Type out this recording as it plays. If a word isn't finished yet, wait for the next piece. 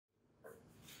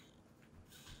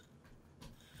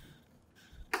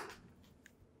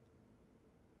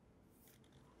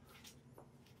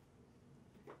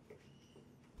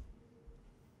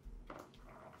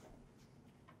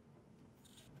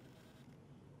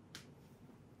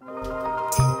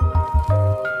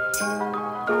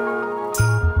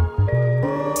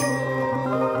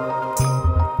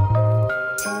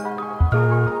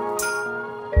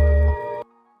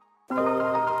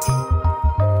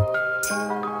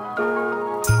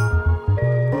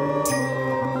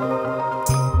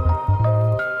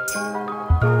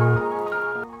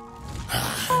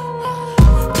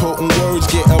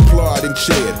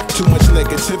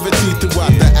positivity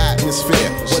throughout the atmosphere.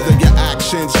 Whether your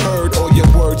actions heard or your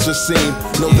words are seen,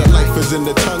 know that life is in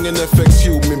the tongue and affects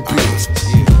human beings.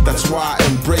 That's why I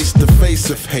embrace the face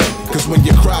of hate, cause when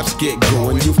your crops get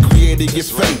growing, you've created your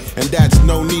fate, and that's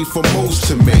no need for moves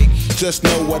to make. Just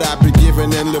know what I've been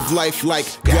given and live life like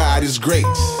God is great.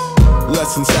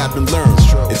 Lessons have been learned,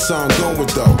 it's ongoing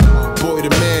though. Boy, the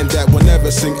man that will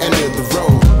never sing end of the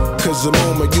road, cause the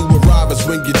moment you arrive is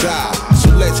when you die. So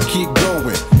let's keep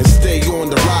going and stay on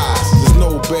the rise. There's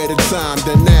no better time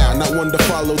than now, not one to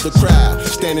follow the crowd.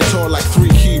 Standing tall like 3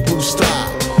 Hebrew style.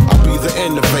 I'll be the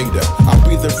innovator, I'll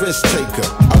be the risk taker,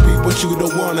 I'll be what you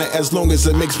don't wanna as long as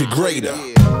it makes me greater.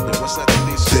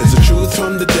 There's a truth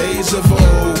from the days of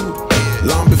old,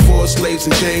 long before slaves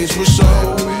and chains were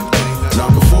sold,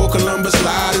 long before Columbus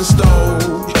lied and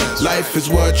stole. Life is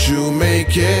what you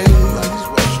make it.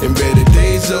 In better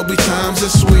days there'll be times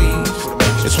that's sweet.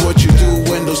 It's what you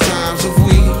do when those times are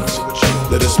weak.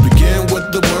 Let us begin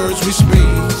with the words we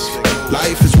speak.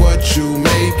 Life is what you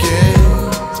make it.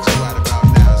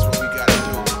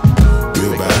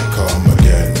 We'll back home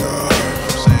again,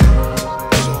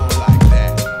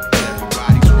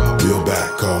 we'll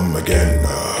back home again.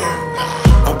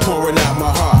 I'm pouring out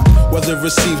my heart, whether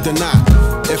received or not.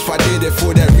 If I did it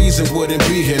for that reason, wouldn't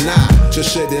be here now.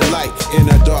 Just shedding light in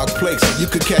a dark place. You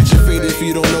could catch a fate if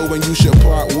you don't know when you should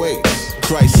part ways.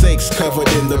 Christ's sakes, covered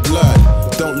in the blood,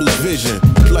 don't lose vision.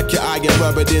 Pluck your eye and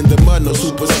rub it in the mud, no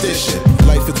superstition.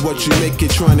 Life is what you make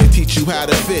it, trying to teach you how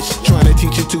to fish, trying to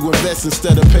teach you to invest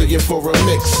instead of paying for a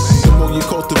mix. The more you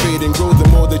cultivate and grow, the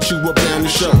more that you are bound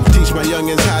to show. Teach my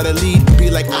youngins how to lead, be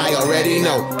like I already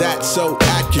know. That's so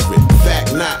accurate,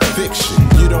 fact not fiction.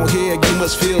 You don't hear, you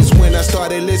must feel when I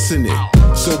started listening.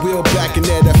 So we'll back and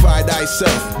edify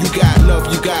thyself. You got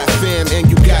love, you got fam, and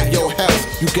you got your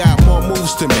health. You got more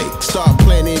moves to make, start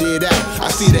planning it out. I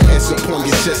see the S upon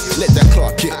your chest, let that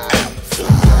clock get out.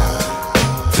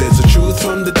 There's a truth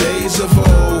from the days of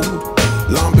old,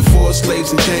 long before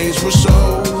slaves and chains were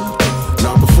sold,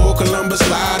 long before Columbus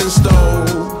lied and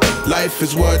stole. Life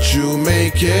is what you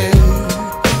make it.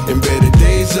 In better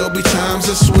days there'll be times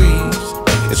that's sweet.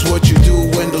 It's what you do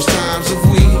when those times are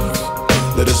weak.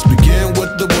 Let us begin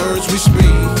with the words we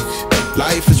speak.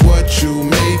 Life is what you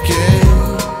make it.